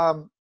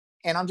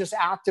 And I'm just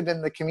active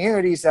in the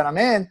communities that I'm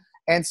in.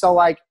 And so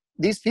like,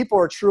 these people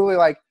are truly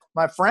like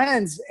my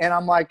friends. And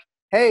I'm like,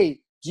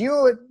 hey,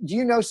 do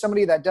you know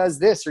somebody that does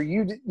this? Or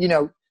you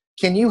know,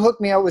 can you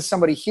hook me up with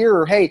somebody here?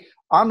 Or, hey,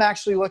 I'm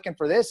actually looking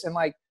for this. And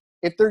like,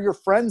 if they're your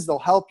friends, they'll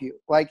help you.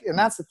 Like, and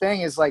that's the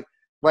thing is like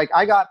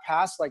I got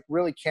past like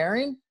really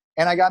caring,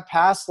 and I got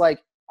past like,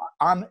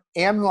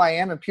 am who I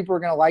am, and people are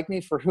going to like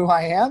me for who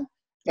I am.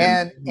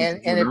 And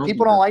if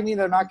people don't like me,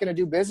 they're not going to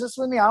do business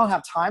with me. I don't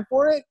have time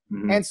for it.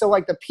 And so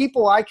like, the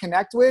people I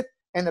connect with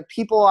and the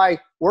people I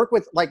work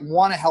with, like,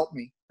 want to help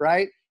me.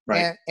 Right.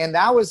 And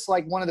that was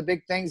like one of the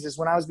big things is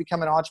when I was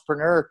becoming an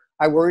entrepreneur,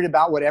 I worried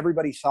about what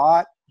everybody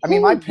thought. I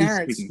mean, my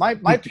parents,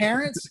 my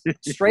parents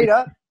straight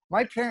up,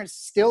 my parents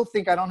still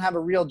think I don't have a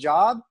real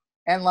job.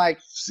 And like,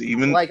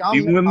 even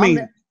with me,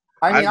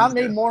 I've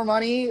made more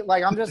money.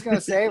 Like, I'm just going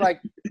to say,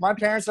 like, my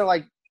parents are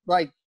like,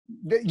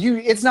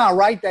 it's not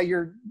right that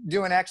you're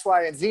doing X,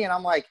 Y, and Z. And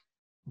I'm like,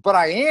 but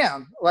I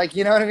am, like,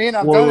 you know what I mean?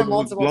 I've done it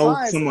multiple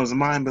times. Someone's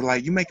mind, but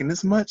like, you making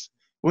this much?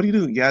 What do you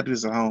do? Yeah, I do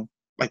this at home.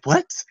 Like,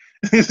 what?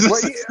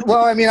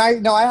 well, I mean, I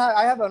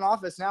have an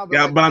office now. But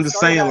yeah, like, but I'm just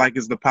saying, like,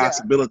 it's the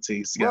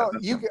possibilities. Yeah.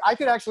 Well, I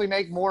could actually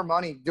make more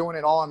money doing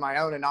it all on my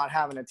own and not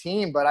having a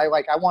team. But I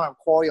want a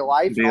quality of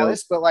life and all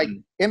this. But like,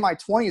 in my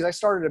 20s, I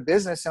started a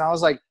business, and I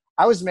was like,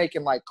 I was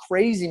making like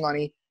crazy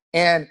money.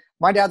 And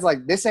my dad's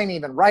like, this ain't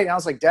even right. And I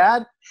was like,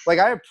 Dad, like,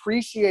 I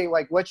appreciate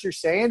like what you're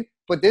saying,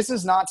 but this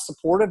is not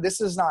supportive. This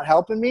is not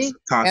helping me.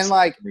 And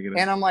like,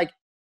 and I'm like,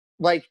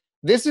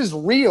 this is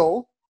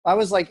real. I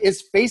was like,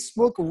 is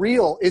Facebook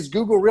real? Is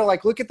Google real?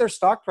 Like, look at their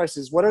stock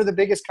prices. What are the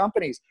biggest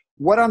companies?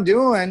 What I'm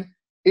doing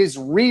is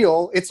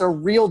real. It's a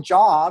real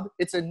job.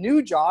 It's a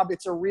new job.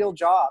 It's a real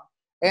job.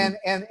 And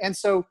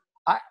so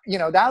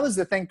that was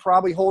the thing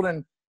probably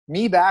holding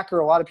me back, or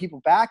a lot of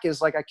people back, is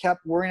like, I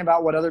kept worrying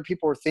about what other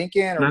people were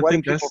thinking, or what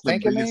people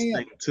think of me.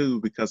 Thing too,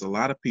 because a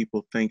lot of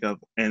people think of,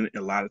 and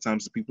a lot of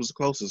times the people's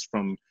closest,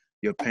 from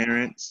your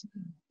parents,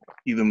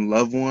 even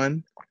loved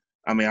one.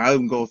 I mean, I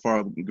would go for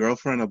a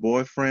girlfriend, a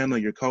boyfriend, or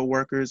your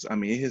coworkers. I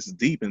mean, it hits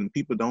deep, and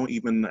people don't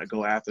even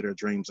go after their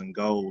dreams and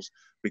goals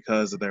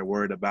because they're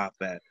worried about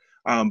that.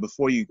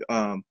 Before you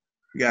got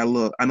a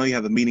little, I know you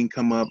have a meeting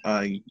come up.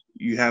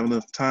 You have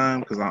enough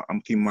time? Because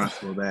I'm keeping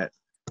mindful of that.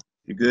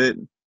 You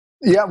good?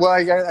 Yeah, well,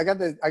 I got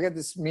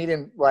this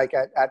meeting like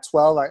at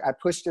 12. I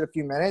pushed it a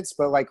few minutes,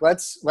 but like,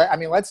 let's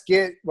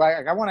get,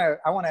 like, I want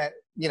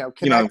to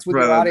connect with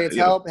your audience,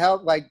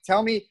 help, like,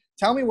 tell me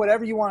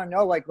whatever you want to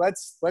know. Like,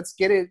 let's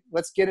get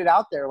it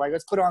out there. Like,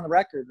 let's put it on the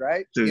record,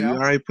 right? Dude, you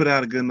already put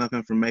out a good enough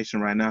information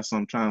right now, so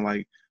I'm trying to,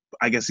 like,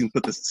 I guess you can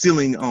put the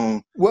ceiling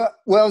on.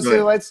 Well,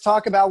 so let's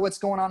talk about what's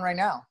going on right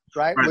now,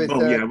 right? We're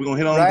gonna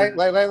hit on right.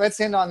 Let's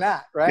end on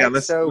that, right? Yeah,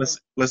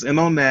 let's end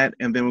on that,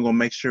 and then we're gonna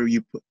make sure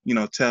you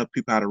tell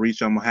people how to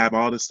reach you. I'm gonna have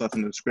all this stuff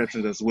in the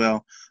description as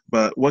well.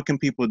 But what can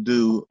people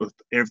do with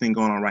everything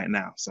going on right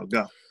now? So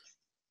go.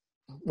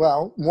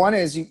 Well, one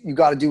is you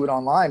got to do it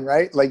online,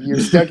 right? Like you're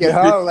stuck at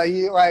home.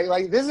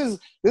 Like this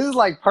is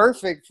like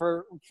perfect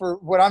for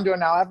what I'm doing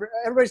now.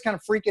 Everybody's kind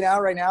of freaking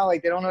out right now.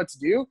 Like they don't know what to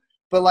do,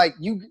 but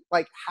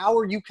how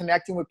are you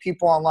connecting with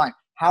people online?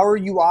 How are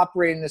you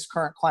operating in this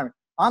current climate?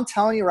 I'm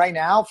telling you right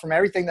now, from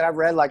everything that I've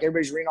read, like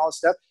everybody's reading all this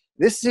stuff,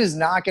 this is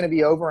not going to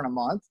be over in a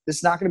month. This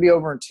is not going to be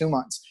over in 2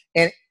 months.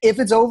 And if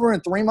it's over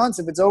in 3 months,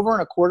 if it's over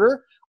in a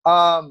quarter,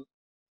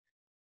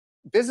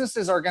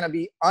 businesses are going to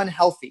be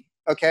unhealthy.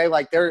 Okay.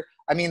 Like they're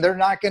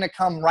not going to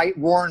come right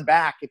roaring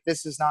back if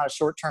this is not a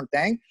short-term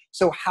thing.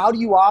 So how do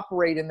you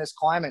operate in this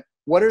climate?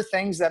 What are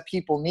things that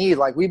people need?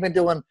 Like we've been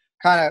doing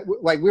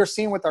we're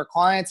seeing with our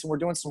clients, and we're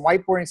doing some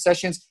whiteboarding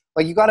sessions.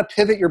 Like you got to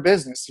pivot your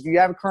business. If you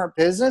have a current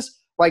business,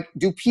 like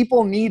do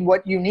people need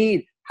what you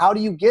need? How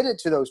do you get it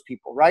to those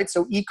people? Right.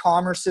 So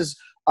e-commerce is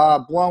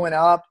blowing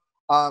up.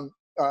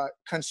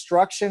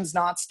 Construction's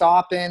not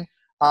stopping.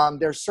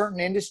 There's certain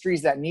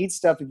industries that need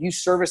stuff. If you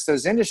service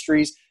those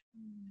industries,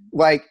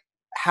 like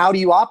how do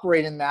you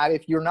operate in that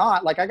if you're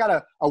not? Like I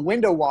got a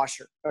window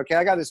washer. Okay.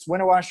 I got this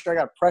window washer. I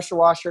got a pressure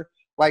washer.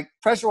 Like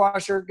pressure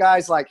washer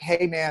guys, like,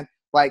 hey man,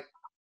 like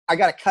I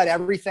got to cut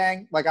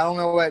everything. Like I don't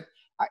know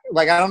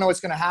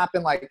what's going to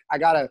happen. Like I'm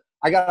going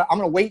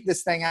to wait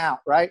this thing out.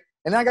 Right.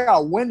 And then I got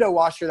a window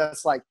washer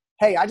that's like,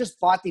 hey, I just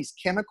bought these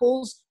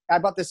chemicals. I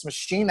bought this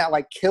machine that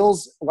like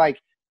kills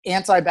like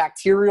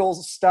antibacterial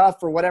stuff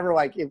or whatever.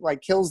 Like it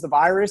like kills the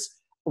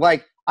virus.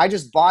 Like I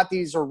just bought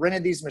these or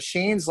rented these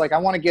machines. Like I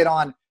want to get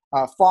on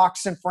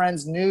Fox and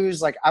Friends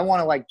News. Like I want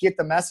to like get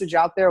the message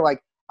out there.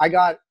 Like I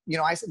got,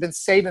 I've been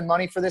saving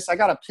money for this. I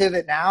got to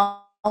pivot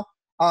now.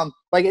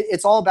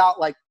 It's all about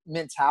like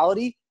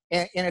mentality.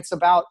 And it's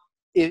about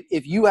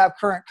if you have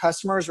current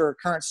customers or a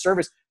current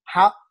service,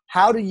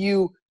 how do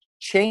you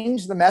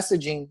change the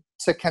messaging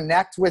to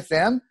connect with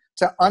them,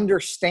 to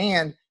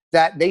understand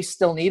that they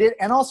still need it?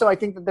 And also I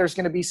think that there's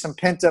going to be some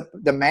pent up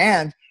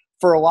demand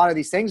for a lot of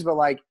these things, but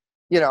like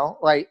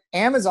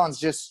Amazon's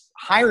just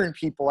hiring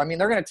people. I mean,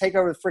 they're going to take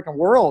over the freaking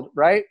world.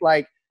 Right.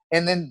 Like,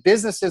 and then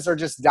businesses are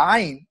just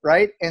dying.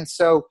 Right. And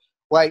so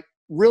like,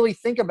 really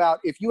think about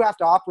if you have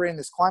to operate in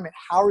this climate,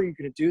 how are you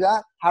going to do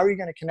that? How are you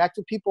going to connect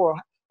with people?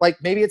 Like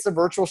maybe it's a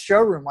virtual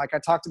showroom, like I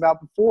talked about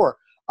before.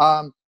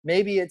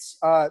 Maybe it's,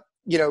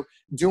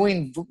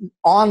 doing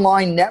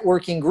online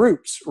networking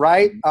groups,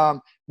 right?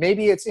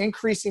 Maybe it's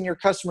increasing your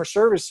customer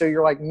service. So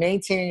you're like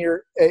maintaining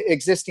your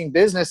existing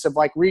business of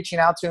like reaching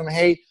out to them.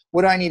 Hey,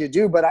 what do I need to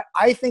do? But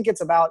I think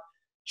it's about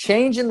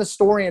changing the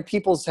story in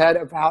people's head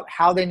about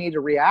how they need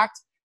to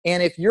react.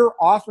 And if you're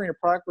offering a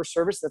product or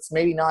service that's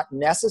maybe not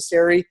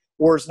necessary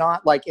or is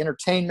not like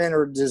entertainment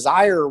or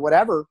desire or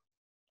whatever,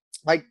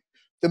 like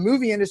the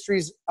movie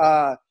industry's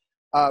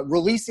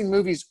releasing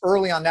movies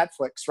early on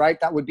Netflix, right?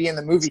 That would be in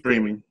the movie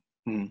streaming,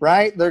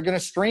 right? They're going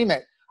to stream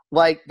it.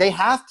 Like they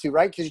have to,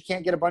 right? Because you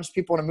can't get a bunch of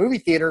people in a movie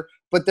theater,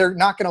 but they're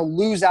not going to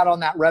lose out on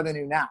that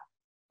revenue now,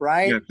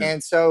 right? Yeah.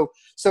 And so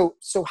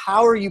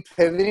how are you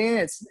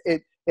pivoting?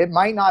 It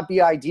might not be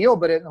ideal,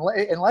 but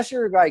unless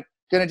you're like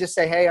going to just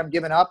say, hey, I'm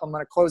giving up, I'm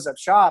going to close up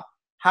shop.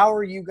 How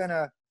are you going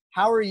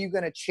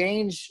to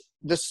change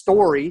the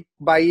story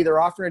by either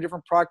offering a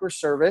different product or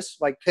service,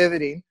 like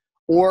pivoting,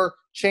 or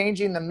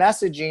changing the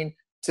messaging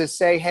to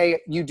say, hey,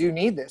 you do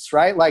need this,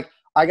 right? Like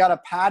I got a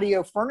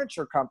patio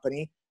furniture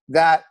company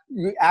that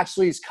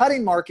actually is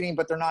cutting marketing,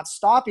 but they're not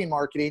stopping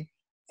marketing.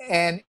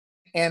 And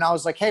I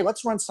was like, hey,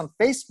 let's run some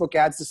Facebook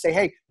ads to say,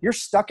 hey, you're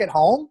stuck at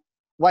home.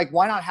 Like,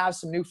 why not have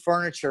some new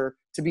furniture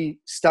to be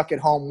stuck at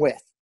home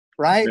with,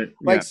 right? Yeah.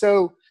 Like,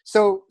 so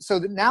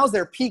now's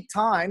their peak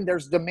time.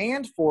 There's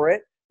demand for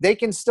it. They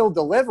can still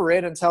deliver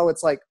it until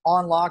it's like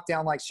on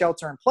lockdown, like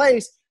shelter in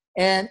place.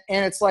 And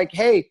it's like,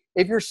 hey,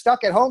 if you're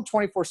stuck at home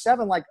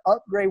 24/7, like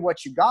upgrade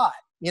what you got.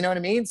 You know what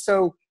I mean?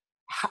 So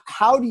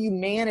how do you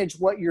manage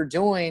what you're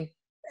doing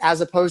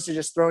as opposed to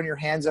just throwing your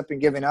hands up and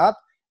giving up?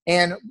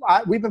 And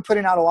we've been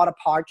putting out a lot of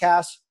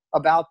podcasts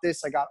about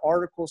this. I got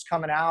articles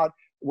coming out.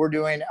 We're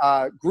doing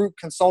group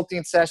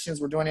consulting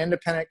sessions. We're doing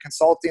independent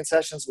consulting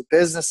sessions with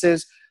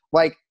businesses.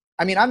 Like,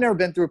 I mean, I've never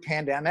been through a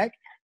pandemic,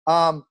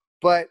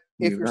 but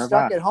if you're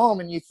stuck at home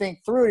and you think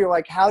through, you're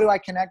like, how do I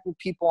connect with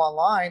people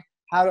online?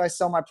 How do I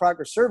sell my product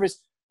or service?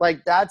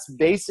 Like, that's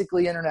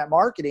basically internet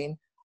marketing.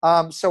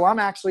 So I'm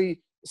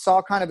actually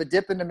saw kind of a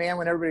dip in demand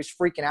when everybody's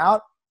freaking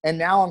out. And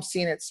now I'm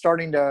seeing it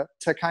starting to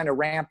kind of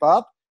ramp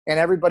up, and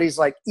everybody's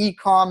like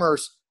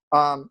e-commerce,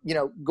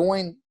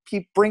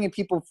 bringing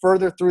people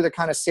further through the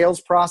kind of sales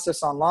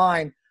process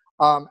online.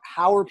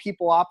 How are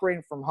people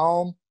operating from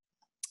home?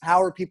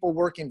 How are people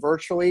working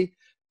virtually?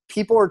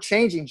 People are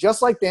changing,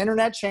 just like the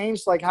internet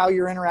changed, like how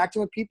you're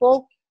interacting with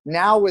people.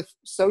 Now with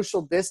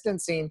social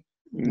distancing,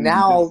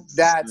 now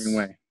that's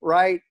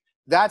right.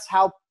 That's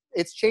how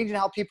it's changing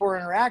how people are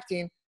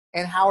interacting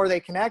and how are they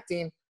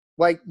connecting.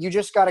 Like, you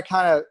just got to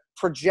kind of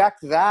project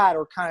that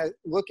or kind of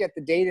look at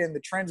the data and the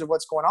trends of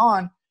what's going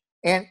on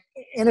and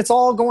it's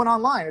all going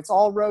online. It's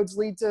all roads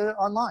lead to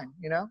online,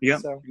 you know? Yep.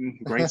 So.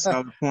 Great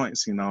solid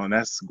points, you know, and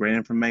that's great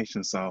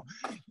information. So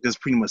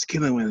just pretty much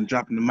killing it and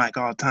dropping the mic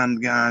all the time,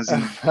 guys. You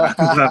know,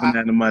 I'm loving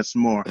that and much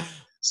more.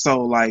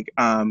 So like,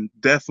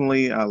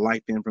 definitely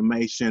like the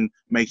information.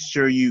 Make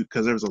sure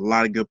because there's a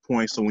lot of good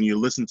points. So when you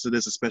listen to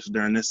this, especially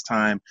during this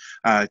time,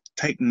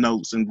 take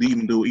notes and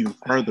even do even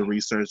further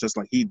research, just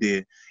like he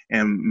did,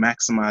 and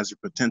maximize your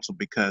potential.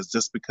 Because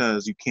just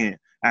because you can't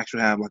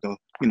actually have like a,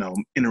 you know,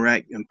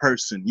 interact in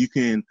person, you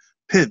can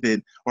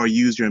pivot or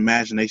use your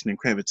imagination and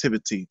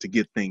creativity to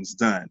get things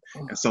done.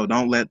 And so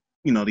don't let,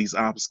 you know, these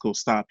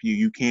obstacles stop you.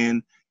 You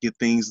can get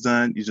things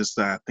done. You just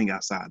think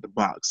outside the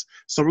box.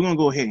 So we're going to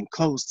go ahead and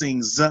close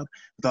things up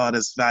with all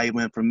this valuable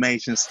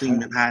information,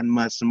 steaming hot and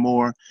much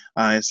more.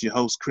 It's your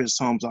host, Chris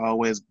Holmes. I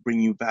always bring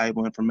you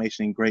valuable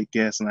information and great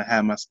guests. And I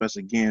have my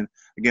special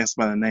guest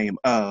by the name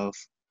of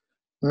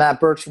Matt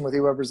Bertram with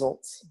eWeb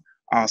Results.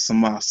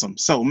 Awesome, awesome.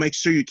 So make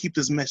sure you keep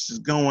this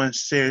message going,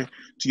 share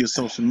to your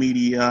social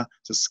media,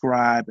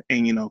 subscribe,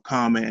 and, you know,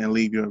 comment and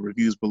leave your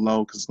reviews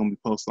below, because it's going to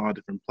be posted on all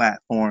different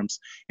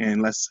platforms.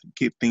 And let's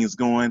keep things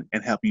going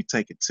and help you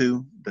take it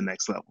to the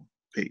next level.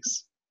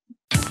 Peace.